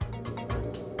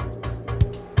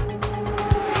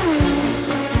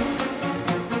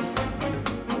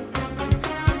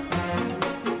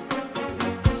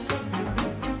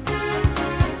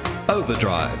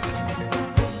Overdrive.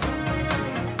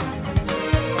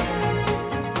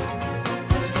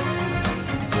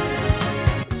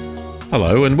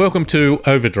 Hello and welcome to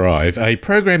Overdrive, a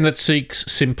program that seeks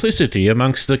simplicity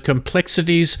amongst the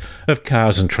complexities of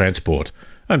cars and transport.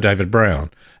 I'm David Brown,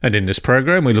 and in this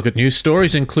program we look at news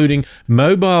stories including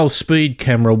mobile speed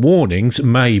camera warnings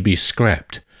may be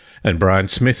scrapped. And Brian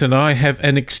Smith and I have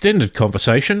an extended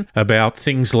conversation about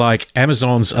things like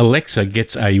Amazon's Alexa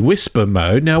gets a whisper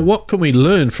mode. Now, what can we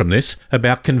learn from this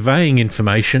about conveying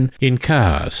information in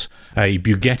cars? A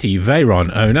Bugatti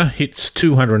Veyron owner hits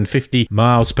 250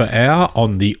 miles per hour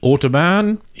on the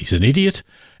Autobahn. He's an idiot.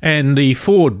 And the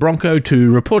Ford Bronco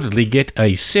to reportedly get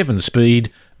a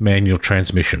 7-speed manual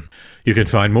transmission. You can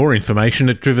find more information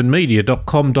at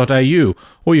drivenmedia.com.au,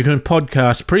 or you can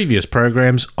podcast previous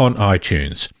programs on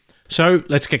iTunes. So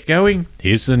let's get going.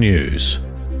 Here's the news.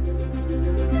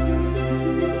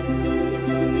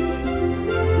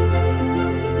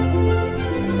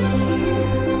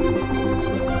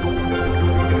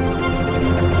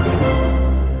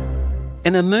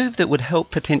 In a move that would help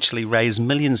potentially raise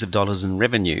millions of dollars in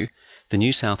revenue, the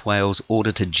New South Wales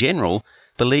Auditor-General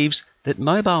believes that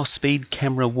mobile speed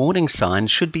camera warning signs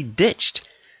should be ditched,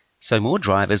 so more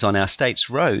drivers on our state's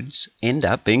roads end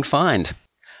up being fined.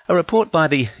 A report by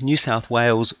the New South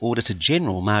Wales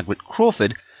Auditor-General, Margaret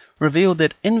Crawford, revealed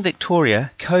that in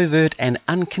Victoria, covert and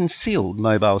unconcealed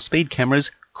mobile speed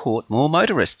cameras caught more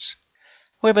motorists.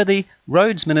 However, the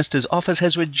Roads Minister's office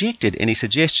has rejected any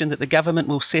suggestion that the government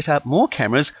will set up more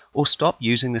cameras or stop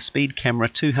using the speed camera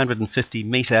 250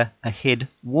 metre ahead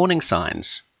warning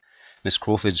signs. Ms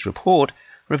Crawford's report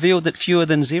revealed that fewer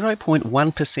than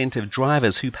 0.1% of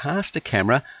drivers who passed a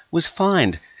camera was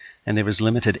fined, and there is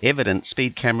limited evidence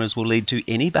speed cameras will lead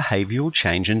to any behavioural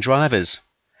change in drivers.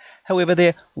 However,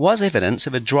 there was evidence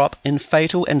of a drop in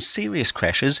fatal and serious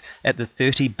crashes at the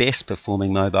 30 best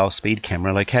performing mobile speed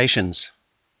camera locations.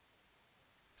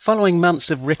 Following months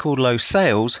of record low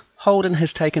sales, Holden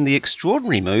has taken the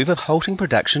extraordinary move of halting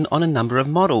production on a number of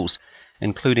models,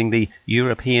 including the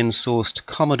European-sourced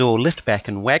Commodore liftback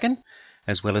and wagon,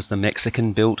 as well as the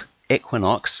Mexican-built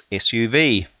Equinox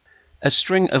SUV. A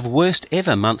string of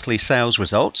worst-ever monthly sales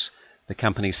results. The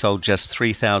company sold just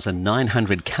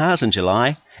 3,900 cars in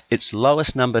July, its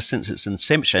lowest number since its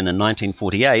inception in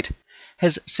 1948,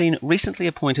 has seen recently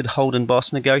appointed Holden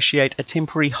boss negotiate a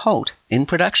temporary halt in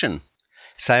production.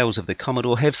 Sales of the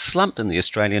Commodore have slumped in the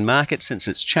Australian market since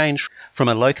its change from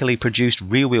a locally produced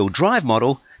rear-wheel drive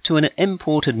model to an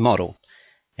imported model,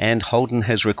 and Holden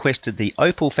has requested the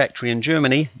Opel factory in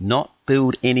Germany not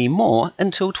build any more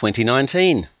until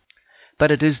 2019. But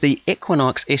it is the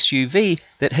Equinox SUV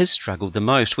that has struggled the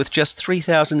most, with just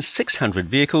 3,600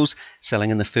 vehicles selling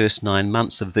in the first 9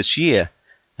 months of this year,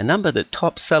 a number that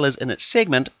top sellers in its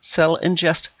segment sell in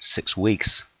just 6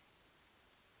 weeks.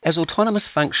 As autonomous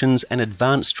functions and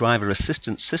advanced driver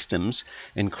assistance systems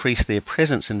increase their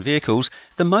presence in vehicles,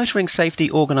 the motoring safety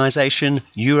organisation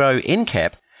Euro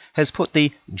NCAP has put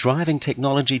the driving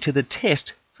technology to the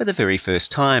test for the very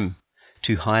first time.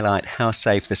 To highlight how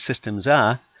safe the systems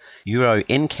are, Euro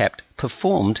NCAP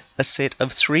performed a set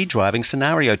of 3 driving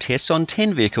scenario tests on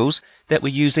 10 vehicles that were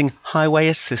using highway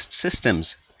assist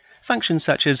systems. Functions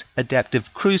such as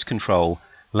adaptive cruise control,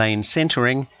 lane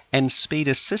centering, and speed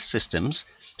assist systems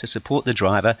to support the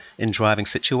driver in driving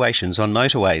situations on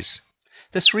motorways.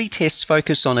 The 3 tests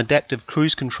focus on adaptive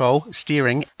cruise control,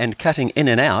 steering, and cutting in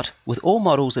and out, with all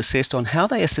models assessed on how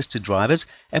they assisted drivers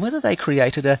and whether they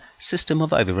created a system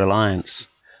of over-reliance.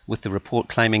 With the report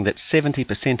claiming that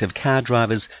 70% of car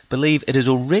drivers believe it is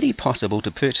already possible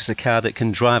to purchase a car that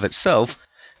can drive itself,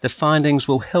 the findings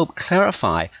will help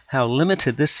clarify how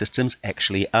limited these systems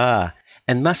actually are,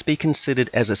 and must be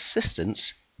considered as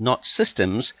assistance, not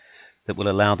systems, that will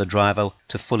allow the driver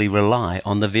to fully rely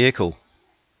on the vehicle.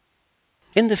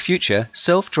 In the future,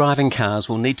 self-driving cars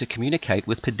will need to communicate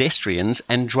with pedestrians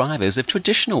and drivers of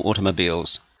traditional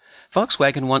automobiles.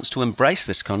 Volkswagen wants to embrace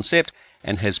this concept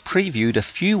and has previewed a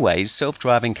few ways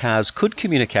self-driving cars could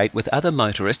communicate with other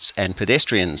motorists and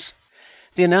pedestrians.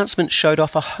 The announcement showed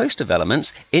off a host of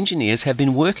elements engineers have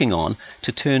been working on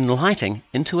to turn lighting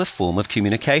into a form of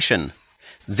communication.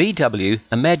 VW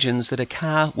imagines that a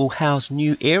car will house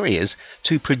new areas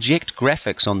to project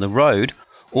graphics on the road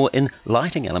or in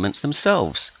lighting elements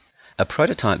themselves. A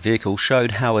prototype vehicle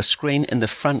showed how a screen in the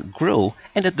front grille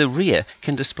and at the rear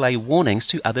can display warnings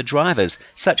to other drivers,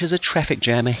 such as a traffic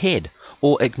jam ahead,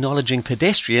 or acknowledging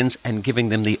pedestrians and giving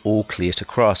them the all clear to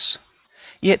cross.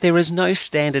 Yet there is no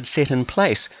standard set in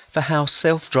place for how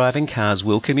self-driving cars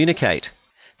will communicate.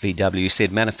 VW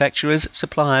said manufacturers,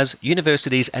 suppliers,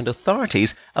 universities and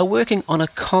authorities are working on a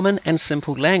common and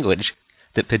simple language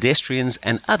that pedestrians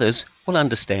and others will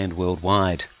understand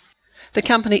worldwide. The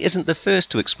company isn't the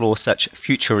first to explore such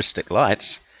futuristic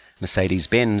lights.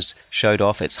 Mercedes-Benz showed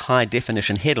off its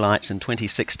high-definition headlights in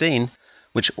 2016,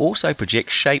 which also project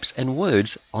shapes and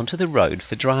words onto the road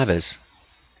for drivers.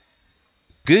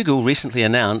 Google recently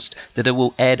announced that it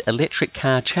will add electric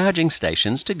car charging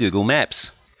stations to Google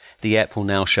Maps. The app will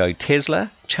now show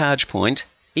Tesla, ChargePoint,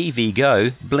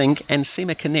 EVgo, Blink and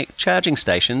SEMA Connect charging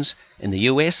stations in the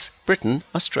US, Britain,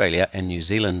 Australia and New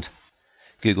Zealand.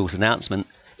 Google's announcement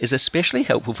is especially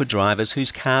helpful for drivers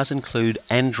whose cars include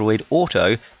Android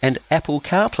Auto and Apple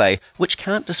CarPlay, which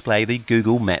can't display the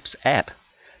Google Maps app.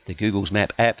 The Google's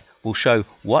Map app will show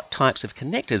what types of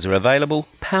connectors are available,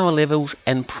 power levels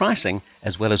and pricing,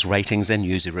 as well as ratings and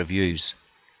user reviews.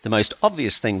 The most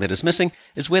obvious thing that is missing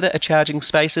is whether a charging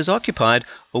space is occupied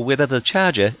or whether the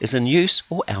charger is in use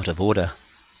or out of order.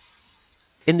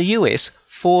 In the US,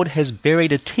 Ford has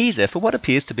buried a teaser for what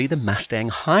appears to be the Mustang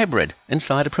Hybrid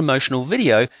inside a promotional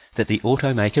video that the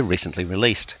automaker recently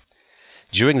released.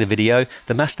 During the video,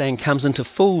 the Mustang comes into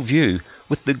full view,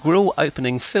 with the grille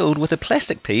opening filled with a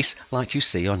plastic piece like you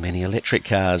see on many electric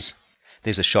cars.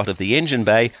 There's a shot of the engine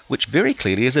bay, which very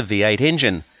clearly is a V8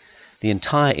 engine. The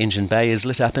entire engine bay is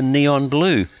lit up in neon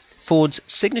blue, Ford's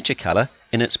signature colour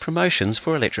in its promotions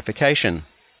for electrification.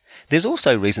 There's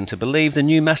also reason to believe the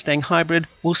new Mustang Hybrid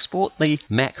will sport the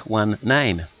Mach 1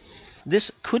 name.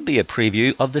 This could be a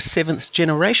preview of the 7th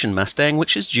generation Mustang,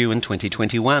 which is due in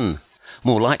 2021.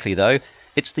 More likely, though,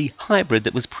 it's the hybrid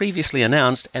that was previously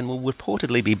announced and will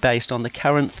reportedly be based on the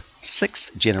current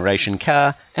 6th generation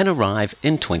car and arrive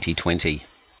in 2020.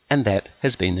 And that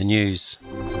has been the news.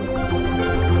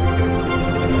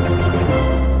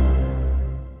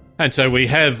 And so we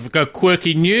have got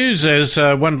quirky news, as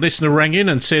one listener rang in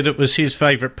and said it was his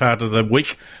favourite part of the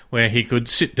week, where he could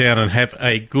sit down and have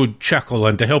a good chuckle.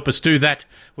 And to help us do that,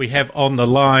 we have on the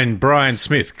line Brian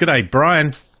Smith. G'day,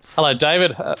 Brian. Hello,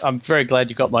 David. I'm very glad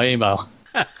you got my email.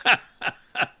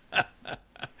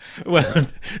 Well,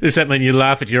 does that mean you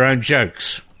laugh at your own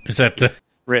jokes? Is that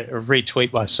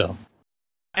retweet myself?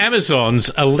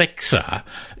 Amazon's Alexa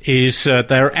is,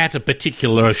 they're at a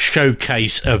particular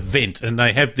showcase event and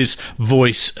they have this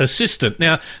voice assistant.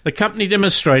 Now, the company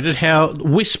demonstrated how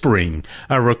whispering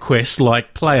a request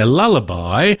like play a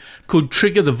lullaby could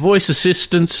trigger the voice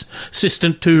assistant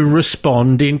to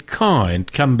respond in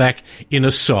kind, come back in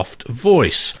a soft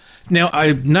voice. Now,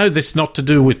 I know that's not to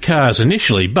do with cars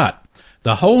initially, but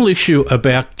the whole issue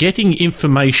about getting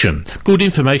information, good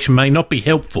information may not be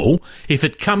helpful if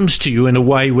it comes to you in a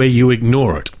way where you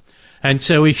ignore it. And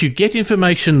so if you get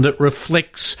information that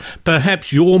reflects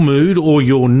perhaps your mood or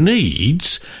your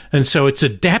needs, and so it's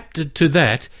adapted to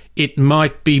that, it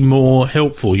might be more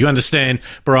helpful. You understand,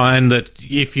 Brian, that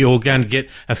if you're going to get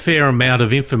a fair amount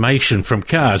of information from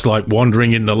cars, like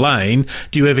wandering in the lane,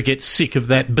 do you ever get sick of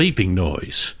that beeping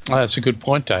noise? Oh, that's a good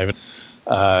point, David.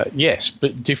 Yes,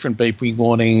 but different beeping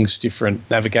warnings, different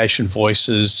navigation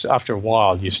voices. After a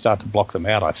while, you start to block them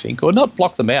out, I think. Or not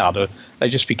block them out, or they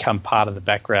just become part of the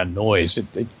background noise.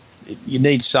 You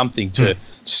need something to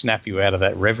snap you out of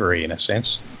that reverie, in a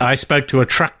sense. I spoke to a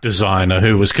truck designer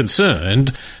who was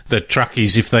concerned that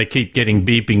truckies, if they keep getting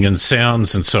beeping and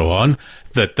sounds and so on,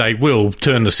 that they will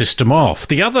turn the system off.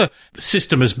 The other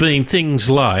system has been things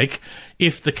like,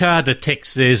 if the car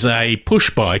detects there's a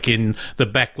push bike in the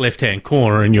back left-hand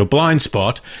corner in your blind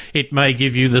spot, it may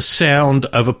give you the sound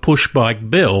of a push bike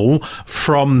bell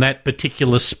from that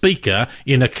particular speaker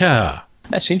in a car.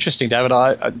 That's interesting, David.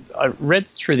 I read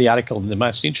through the article, and the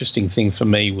most interesting thing for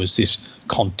me was this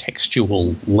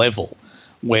contextual level,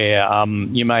 where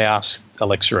you may ask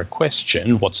Alexa a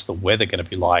question, what's the weather going to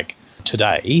be like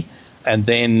today? And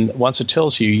then once it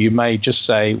tells you, you may just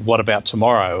say, what about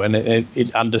tomorrow? And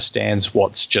it understands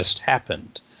what's just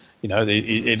happened. You know,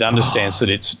 it understands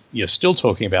that you're still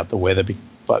talking about the weather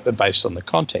but based on the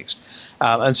context.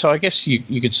 And so I guess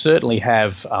you could certainly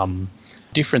have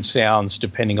different sounds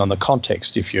depending on the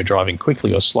context, if you're driving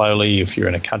quickly or slowly, if you're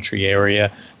in a country area.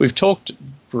 We've talked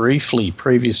briefly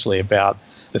previously about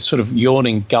the sort of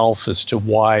yawning gulf as to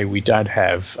why we don't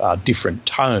have different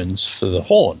tones for the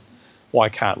horn. Why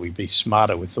can't we be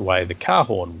smarter with the way the car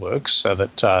horn works, so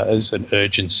that as an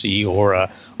urgency or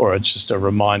just a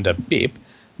reminder bip,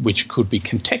 which could be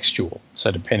contextual.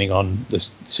 So depending on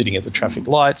sitting at the traffic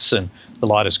lights and the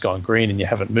light has gone green and you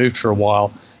haven't moved for a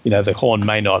while, the horn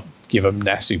may not give a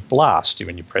massive blast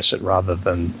when you press it rather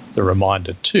than the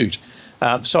reminder toot.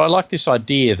 So I like this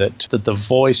idea that the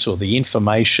voice or the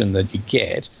information that you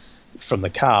get from the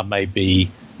car may be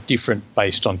different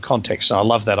based on context. And I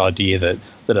love that idea that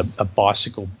a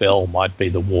bicycle bell might be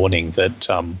the warning that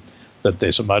that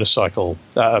there's a bicycle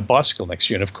next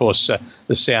to you. And, of course,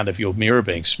 the sound of your mirror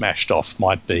being smashed off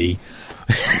might be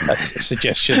a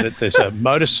suggestion that there's a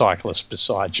motorcyclist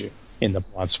beside you in the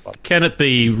blind spot. Can it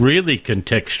be really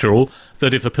contextual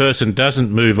that if a person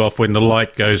doesn't move off when the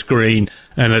light goes green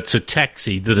and it's a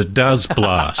taxi, that it does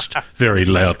blast very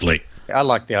loudly? I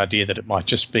like the idea that it might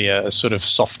just be a sort of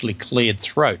softly cleared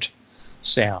throat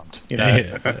sound.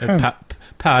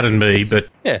 Pardon me, but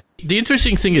yeah. The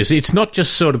interesting thing is it's not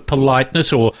just sort of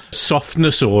politeness or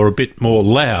softness or a bit more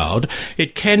loud.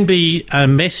 It can be a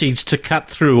message to cut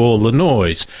through all the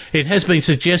noise. It has been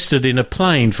suggested in a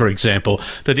plane, for example,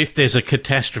 that if there's a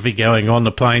catastrophe going on,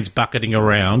 the plane's bucketing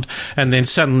around, and then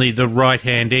suddenly the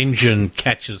right-hand engine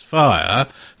catches fire,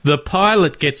 the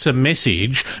pilot gets a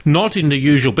message, not in the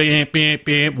usual beep, beep,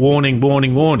 beep, warning,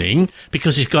 warning, warning,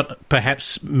 because he's got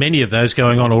perhaps many of those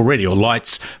going on already, or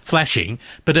lights flashing,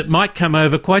 but it might come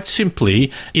over quite simply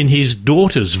in his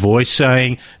daughter's voice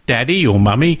saying, "Daddy or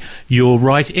Mummy, your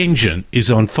right engine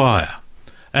is on fire."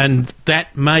 And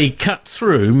that may cut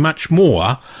through much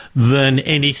more than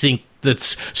anything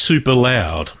that's super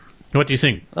loud. What do you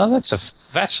think? Oh, that's a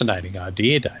fascinating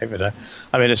idea, David.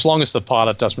 I mean, as long as the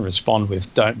pilot doesn't respond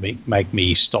with "Don't make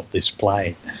me stop this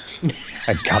plane,"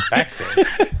 and come back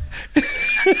there.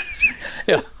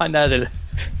 Yeah, I know that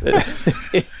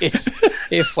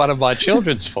if one of my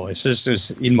children's voices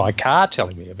is in my car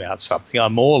telling me about something,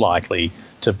 I'm more likely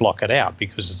to block it out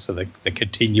because it's the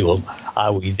continual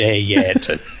 "Are we there yet?"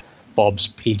 and "Bob's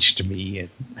pinched me,"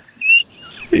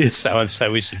 and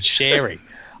so-and-so isn't sharing.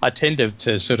 I tend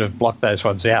to sort of block those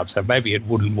ones out, so maybe it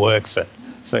wouldn't work for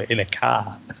in a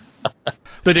car.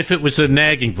 But if it was a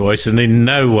nagging voice, and in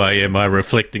no way am I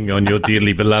reflecting on your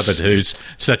dearly beloved, who's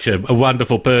such a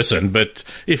wonderful person, but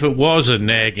if it was a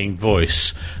nagging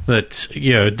voice, that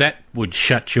that would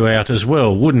shut you out as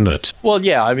well, wouldn't it? Well,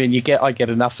 yeah. I mean, I get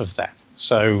enough of that,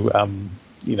 so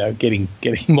getting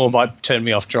more might turn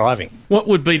me off driving. What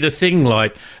would be the thing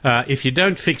like, if you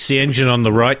don't fix the engine on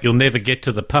the right, you'll never get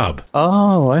to the pub?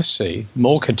 Oh, I see.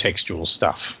 More contextual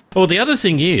stuff. Or the other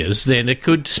thing is, then, it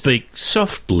could speak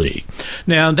softly.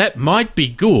 Now, that might be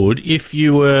good if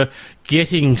you were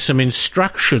getting some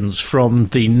instructions from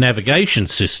the navigation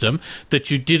system that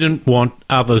you didn't want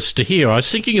others to hear. I was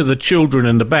thinking of the children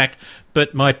in the back,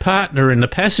 but my partner in the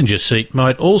passenger seat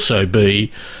might also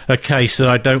be a case that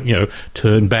I don't,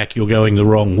 turn back, you're going the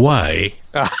wrong way.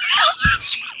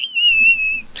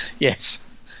 Yes,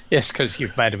 because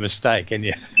you've made a mistake,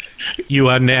 and you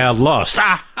are now lost.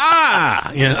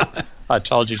 Ah! I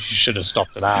told you should have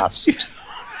stopped and asked.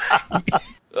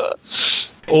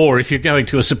 Or if you're going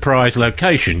to a surprise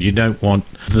location, you don't want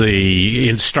the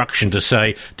instruction to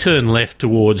say, turn left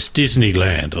towards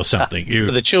Disneyland or something.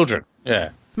 For the children, yeah.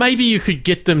 Maybe you could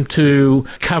get them to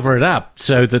cover it up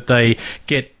so that they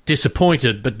get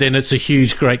disappointed, but then it's a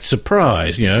huge, great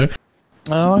surprise,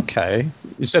 Oh, okay.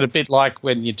 Is that a bit like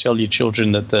when you tell your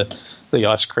children that the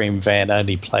ice cream van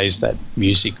only plays that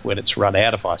music when it's run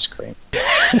out of ice cream?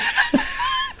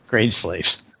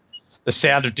 Greensleeves. The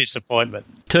sound of disappointment.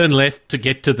 Turn left to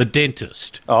get to the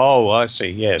dentist. Oh, I see,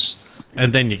 yes.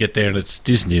 And then you get there and it's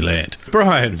Disneyland.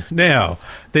 Brian, now,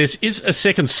 there is a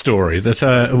second story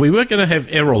that we were going to have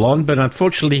Errol on, but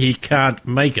unfortunately he can't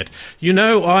make it.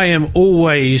 I am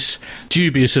always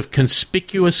dubious of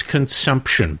conspicuous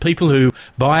consumption. People who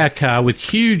buy a car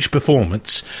with huge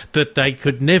performance that they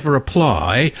could never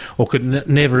apply or could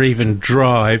never even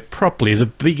drive properly. The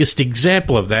biggest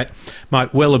example of that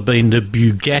might well have been the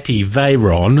Bugatti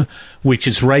Veyron, which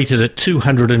is rated at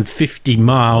 250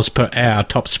 miles per hour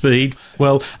top speed.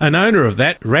 Well, an owner of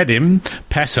that, Radim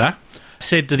Passer,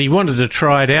 said that he wanted to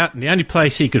try it out, and the only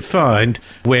place he could find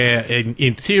where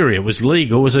in theory it was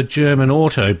legal was a German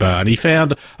autobahn. He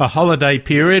found a holiday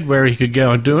period where he could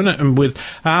go and do it, and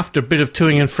after a bit of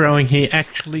toing and froing, he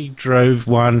actually drove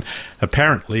one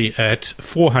apparently at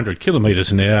 400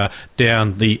 kilometres an hour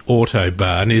down the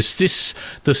autobahn. Is this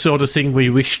the sort of thing we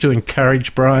wish to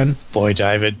encourage, Brian? Boy,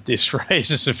 David, this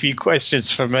raises a few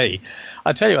questions for me.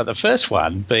 I tell you what, the first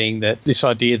one being that this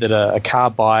idea that a car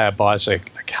buyer buys a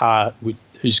car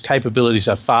whose capabilities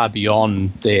are far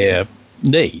beyond their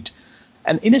need.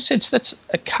 And in a sense, that's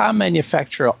a car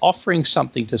manufacturer offering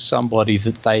something to somebody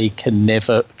that they can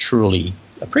never truly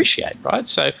appreciate, right?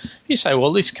 So if you say,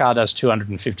 well, this car does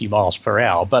 250 miles per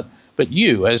hour, but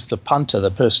you, as the punter,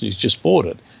 the person who's just bought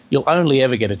it, you'll only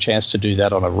ever get a chance to do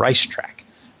that on a racetrack,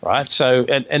 right? So,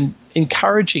 and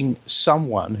encouraging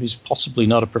someone who's possibly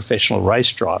not a professional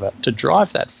race driver to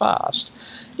drive that fast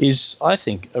is, I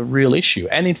think, a real issue.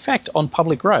 And in fact, on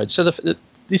public roads. So the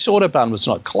this autobahn was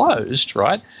not closed,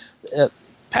 right?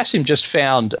 Radim just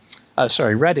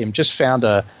found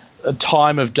a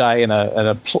time of day and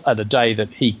a day that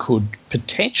he could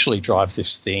potentially drive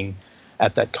this thing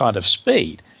at that kind of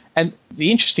speed. And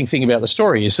the interesting thing about the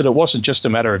story is that it wasn't just a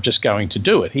matter of just going to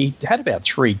do it. He had about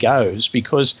 3 goes,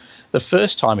 because the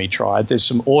first time he tried, there's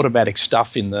some automatic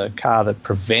stuff in the car that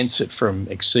prevents it from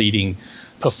exceeding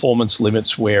performance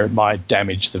limits where it might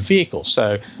damage the vehicle.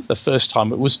 So the first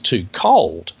time it was too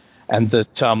cold, and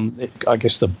that I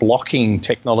guess the blocking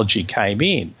technology came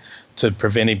in to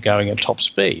prevent him going at top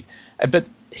speed. But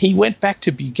he went back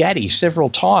to Bugatti several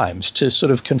times to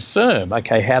sort of confirm,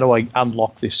 okay, how do I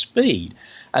unlock this speed?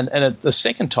 And at the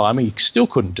second time, he still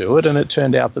couldn't do it, and it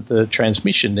turned out that the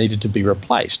transmission needed to be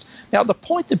replaced. Now, the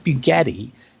point that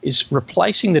Bugatti is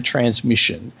replacing the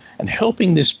transmission and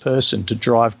helping this person to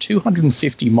drive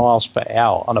 250 miles per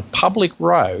hour on a public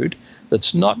road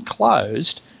that's not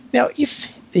closed. Now, if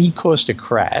he caused a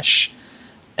crash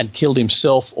and killed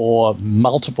himself or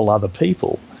multiple other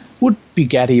people, would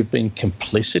Bugatti have been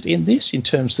complicit in this in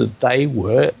terms that they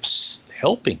were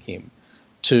helping him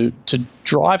to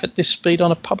drive at this speed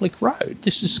on a public road?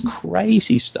 This is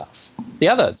crazy stuff.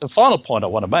 The final point I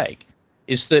want to make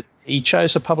is that he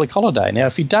chose a public holiday. Now,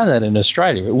 if he'd done that in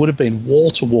Australia, it would have been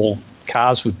wall-to-wall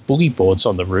cars with boogie boards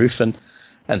on the roof and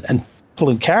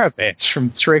pulling caravans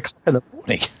from 3 o'clock in the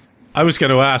morning. I was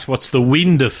going to ask, what's the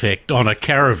wind effect on a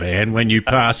caravan when you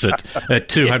pass it at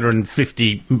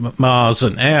 250 miles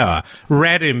an hour?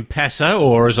 Radim Passer,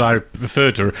 or as I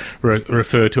prefer to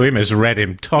refer to him as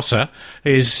Radim Tosser,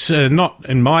 is not,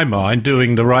 in my mind,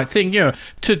 doing the right thing. You know,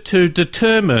 to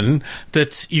determine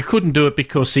that you couldn't do it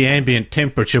because the ambient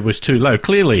temperature was too low.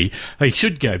 Clearly, he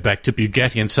should go back to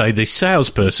Bugatti and say the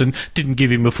salesperson didn't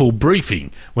give him a full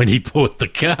briefing when he bought the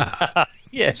car.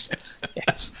 Yes.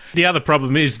 The other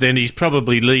problem is then he's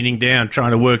probably leaning down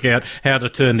trying to work out how to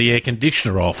turn the air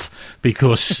conditioner off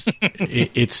because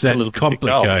it's that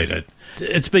complicated.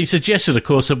 It's been suggested, of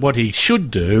course, that what he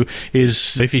should do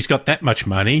is, if he's got that much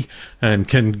money and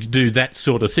can do that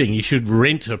sort of thing, he should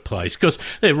rent a place, because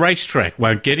the racetrack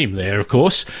won't get him there, of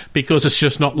course, because it's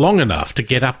just not long enough to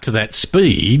get up to that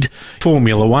speed.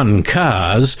 Formula One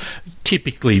cars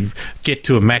typically get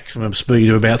to a maximum speed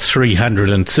of about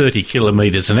 330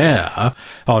 kilometres an hour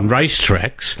on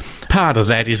racetracks. Part of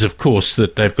that is, of course,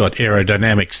 that they've got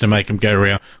aerodynamics to make them go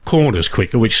around corners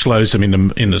quicker, which slows them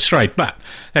in the straight. But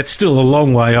that's still a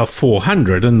long way off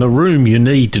 400, and the room you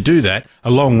need to do that, a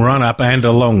long run-up and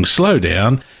a long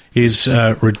slowdown, is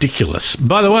ridiculous.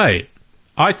 By the way,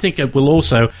 I think it will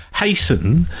also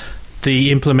hasten the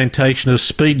implementation of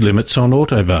speed limits on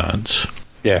autobahns.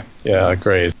 Yeah, I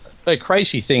agree. A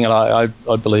crazy thing, and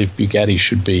I believe Bugatti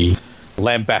should be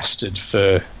lambasted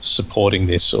for supporting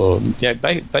this, or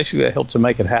basically they helped to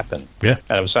make it happen. Yeah,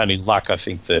 and it was only luck, I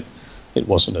think, that it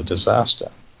wasn't a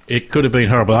disaster. It could have been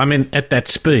horrible. I mean, at that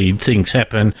speed, things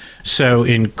happen so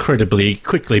incredibly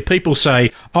quickly. People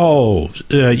say,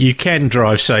 you can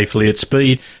drive safely at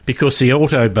speed because the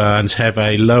autobahns have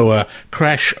a lower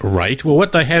crash rate. Well,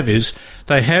 what they have is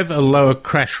they have a lower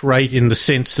crash rate in the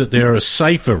sense that they're a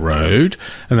safer road,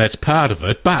 and that's part of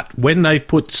it. But when they've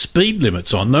put speed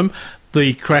limits on them,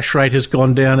 the crash rate has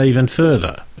gone down even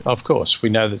further. Of course, we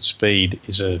know that speed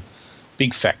is a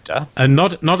big factor. And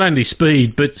not only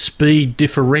speed, but speed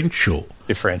differential.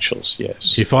 Differentials,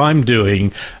 yes. If I'm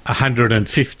doing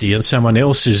 150 and someone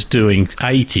else is doing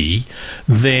 80,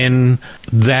 then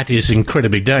that is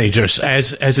incredibly dangerous,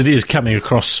 as it is coming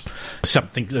across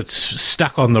something that's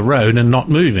stuck on the road and not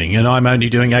moving, and I'm only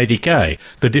doing 80k.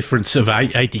 The difference of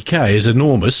 80k is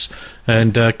enormous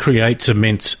and creates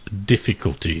immense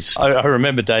difficulties. I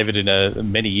remember, David,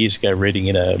 many years ago, reading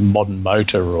in a Modern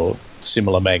Motor or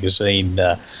similar magazine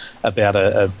about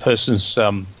a person's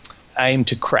aim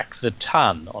to crack the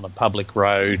ton on a public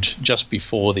road just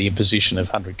before the imposition of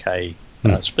 100k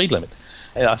speed limit.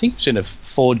 And I think it was in a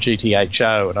Ford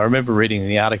GTHO, and I remember reading in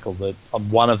the article that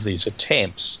on one of these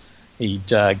attempts he'd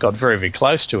got very, very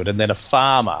close to it, and then a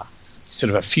farmer, sort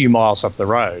of a few miles up the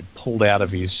road, pulled out of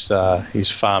his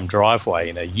farm driveway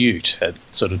in a ute at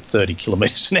sort of 30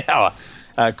 kilometres an hour,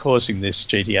 causing this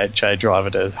GTHO driver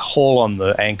to haul on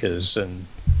the anchors and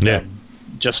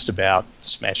just about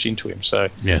smash into him. So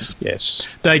yes,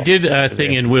 they did a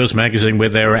thing in Wheels magazine where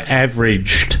they were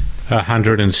averaged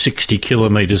 160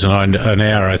 kilometres an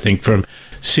hour, I think, from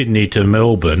Sydney to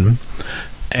Melbourne.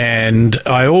 And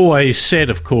I always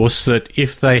said, of course, that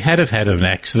if they had have had an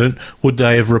accident, would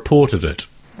they have reported it?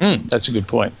 That's a good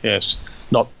point. Yes.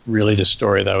 not really the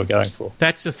story they were going for.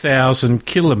 That's 1,000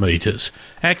 kilometres.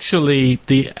 Actually,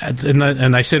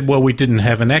 and they said, well, we didn't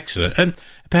have an accident. And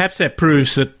perhaps that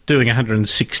proves that doing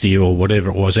 160 or whatever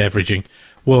it was, averaging,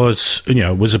 was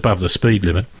above the speed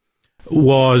limit,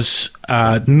 was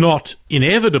not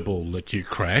inevitable that you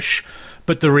crash.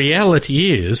 But the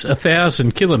reality is,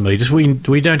 1,000 kilometres,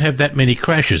 we don't have that many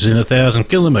crashes in 1,000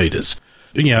 kilometres.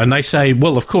 And they say,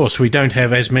 well, of course, we don't have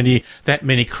that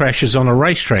many crashes on a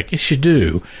racetrack. Yes, you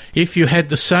do. If you had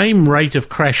the same rate of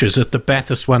crashes at the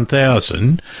Bathurst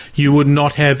 1000, you would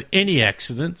not have any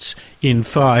accidents in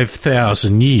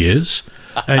 5,000 years,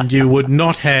 and you would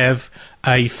not have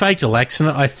a fatal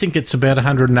accident. I think it's about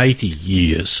 180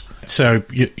 years. So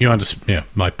you understand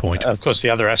my point. Of course, the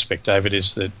other aspect, David,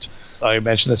 is that I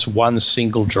imagine that's one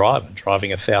single driver driving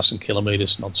 1,000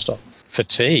 kilometres non-stop.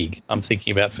 Fatigue. I'm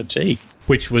thinking about fatigue.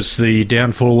 Which was the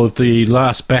downfall of the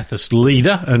last Bathurst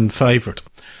leader and favourite.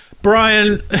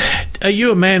 Brian, are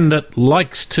you a man that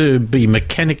likes to be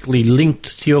mechanically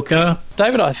linked to your car?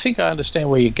 David, I think I understand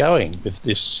where you're going with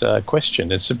this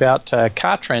question. It's about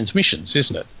car transmissions,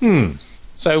 isn't it?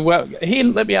 So here,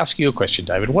 let me ask you a question,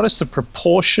 David. What is the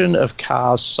proportion of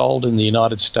cars sold in the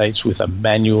United States with a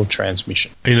manual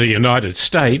transmission? In the United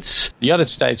States? The United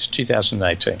States,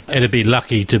 2018. It'd be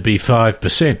lucky to be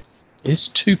 5%. It's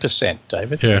 2%,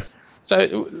 David. Yeah.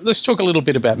 So let's talk a little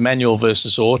bit about manual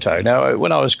versus auto. Now,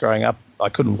 when I was growing up, I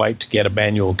couldn't wait to get a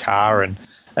manual car,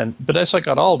 but as I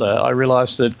got older, I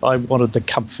realised that I wanted the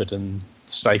comfort and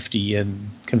safety and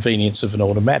convenience of an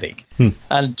automatic.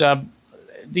 And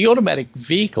the automatic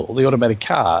vehicle, the automatic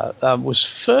car, was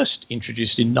first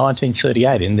introduced in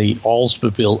 1938 in the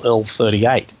Oldsmobile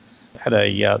L38. It had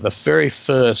the very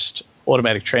first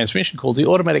automatic transmission called the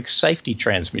automatic safety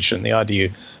transmission, the idea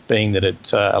being that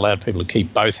it allowed people to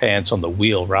keep both hands on the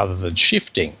wheel rather than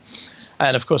shifting.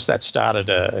 And, of course, that started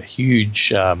a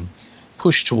huge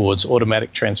push towards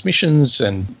automatic transmissions.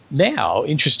 And now,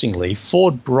 interestingly,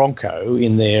 Ford Bronco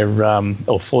in their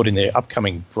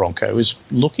upcoming Bronco is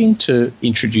looking to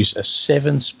introduce a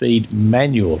 7-speed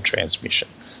manual transmission.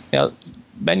 Now,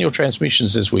 manual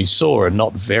transmissions, as we saw, are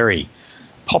not very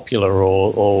popular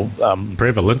or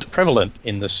prevalent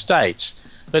in the States.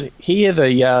 But here,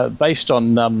 based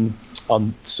on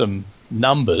some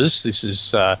numbers, this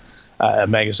is a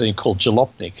magazine called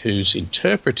Jalopnik, who's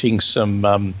interpreting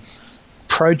some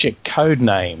project code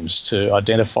names to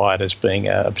identify it as being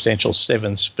a potential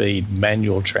 7-speed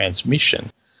manual transmission.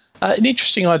 An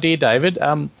interesting idea, David.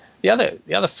 The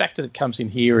other factor that comes in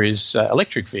here is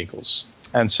electric vehicles.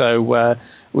 And so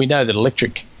we know that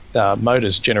electric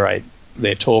motors generate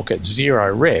their torque at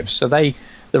 0 revs. So the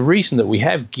reason that we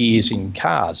have gears in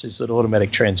cars is that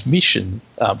automatic transmission,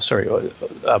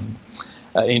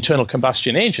 internal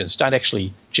combustion engines don't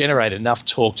actually generate enough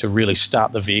torque to really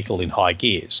start the vehicle in high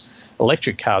gears.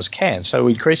 Electric cars can. So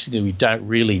increasingly we don't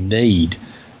really need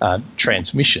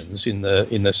transmissions in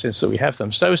the sense that we have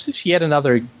them. So is this yet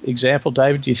another example,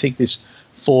 David? Do you think this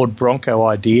Ford Bronco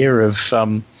idea of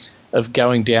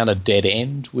going down a dead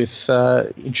end with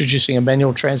introducing a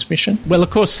manual transmission? Well,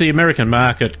 of course, the American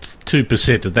market,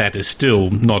 2% of that is still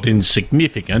not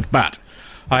insignificant, but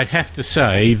I'd have to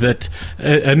say that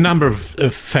a number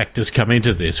of factors come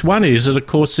into this. One is that, of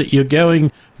course, that you're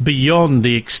going beyond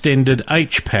the extended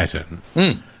H pattern.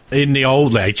 In the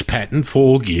old H pattern,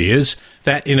 4 gears,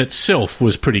 that in itself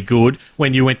was pretty good.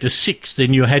 When you went to 6,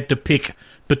 then you had to pick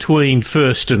between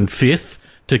 1st and 5th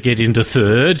to get into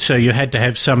 3rd, so you had to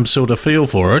have some sort of feel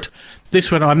for it. This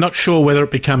one, I'm not sure whether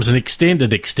it becomes an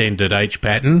extended H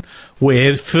pattern,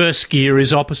 where first gear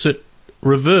is opposite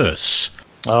reverse.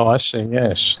 Oh, I see,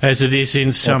 yes. As it is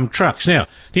in some trucks. Now,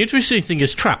 the interesting thing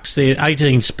is trucks. They're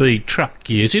 18-speed truck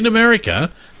gears. In America,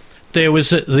 there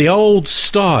was the old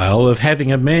style of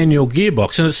having a manual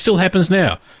gearbox, and it still happens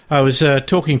now. I was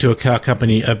talking to a car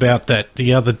company about that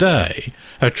the other day,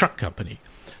 a truck company,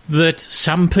 that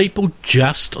some people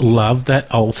just love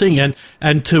that old thing.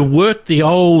 And to work the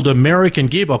old American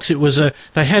gearbox,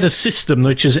 they had a system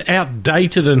which is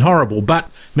outdated and horrible, but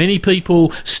many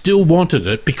people still wanted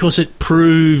it because it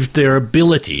proved their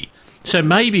ability. So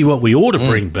maybe what we ought to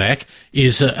bring back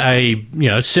is a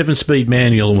 7-speed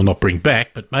manual, well, not bring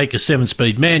back, but make a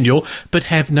 7-speed manual, but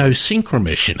have no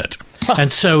synchromesh in it.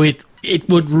 And so it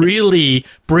would really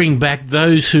bring back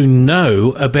those who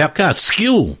know about cars.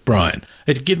 Skill, Brian.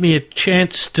 It'd give me a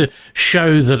chance to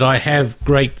show that I have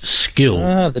great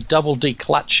skill. The double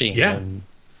declutching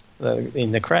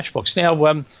in the crash box.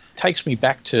 Now, takes me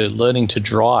back to learning to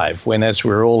drive when, as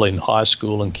we were all in high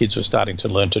school and kids were starting to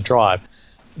learn to drive,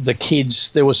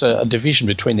 there was a division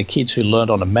between the kids who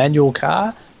learned on a manual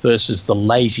car versus the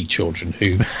lazy children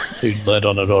who learned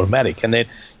on an automatic. And then,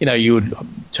 you would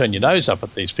turn your nose up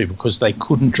at these people because they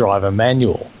couldn't drive a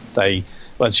manual.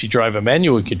 Once you drove a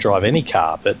manual, you could drive any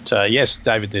car. But yes,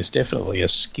 David, there's definitely a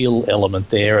skill element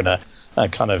there, and a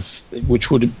kind of,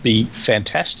 which would be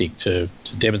fantastic to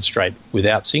demonstrate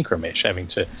without synchromesh, having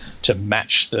to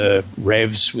match the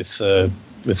revs with the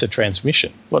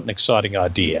transmission. What an exciting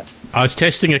idea. I was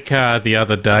testing a car the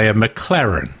other day, a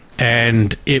McLaren,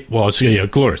 and it was a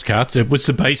glorious car. It was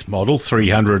the base model,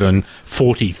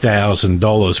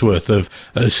 $340,000 worth of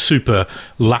a super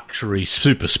luxury,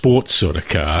 super sports sort of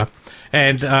car.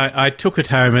 And I took it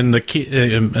home, and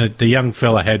the young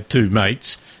fella had two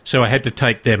mates, so I had to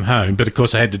take them home. But, of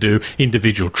course, I had to do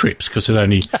individual trips because it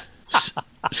only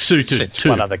suited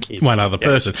one other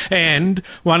person. And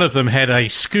one of them had a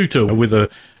scooter with a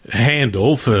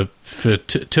handle for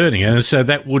turning it, and so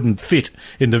that wouldn't fit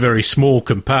in the very small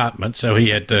compartment, so he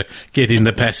had to get in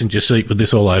the passenger seat with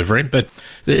this all over him. But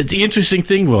the interesting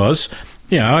thing was,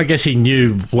 I guess he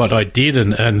knew what I did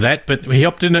and that, but he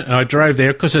hopped in it and I drove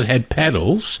there because it had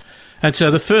paddles. And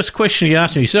so the first question he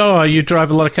asked me, he said, "Oh, you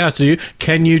drive a lot of cars, do you?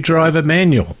 Can you drive a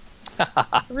manual?"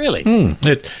 Really?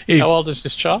 How old is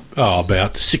this child? Oh,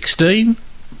 about 16.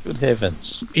 Good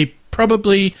heavens. He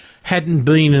probably hadn't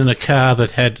been in a car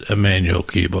that had a manual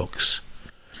gearbox.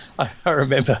 I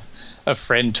remember a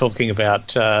friend talking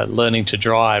about learning to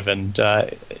drive and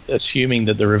assuming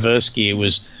that the reverse gear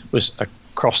was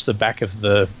across the back of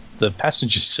the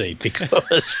passenger seat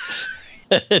because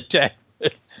Dad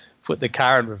would put the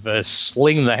car in reverse,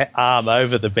 sling the arm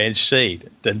over the bench seat,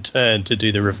 and turn to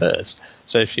do the reverse.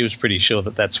 So she was pretty sure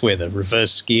that that's where the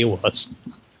reverse gear was.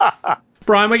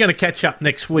 Brian, we're going to catch up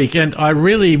next week, and I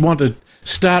really want to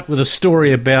start with a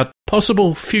story about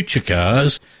possible future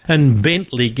cars and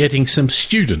Bentley getting some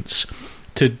students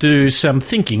to do some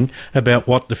thinking about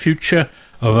what the future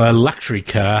of a luxury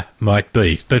car might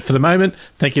be. But for the moment,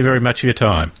 thank you very much for your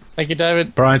time. Thank you,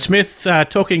 David. Brian Smith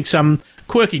talking some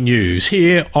quirky news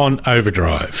here on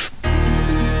Overdrive.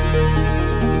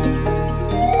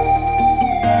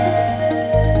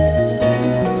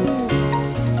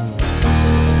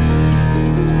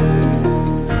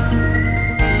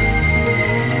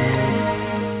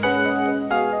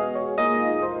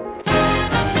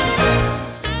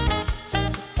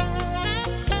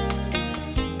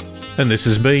 And this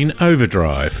has been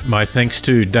Overdrive. My thanks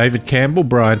to David Campbell,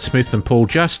 Brian Smith and Paul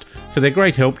Just for their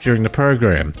great help during the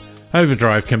program.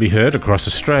 Overdrive can be heard across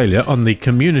Australia on the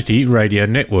Community Radio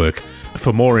Network.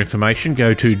 For more information,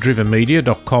 go to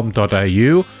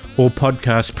drivenmedia.com.au or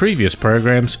podcast previous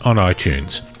programs on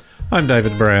iTunes. I'm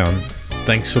David Brown.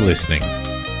 Thanks for listening.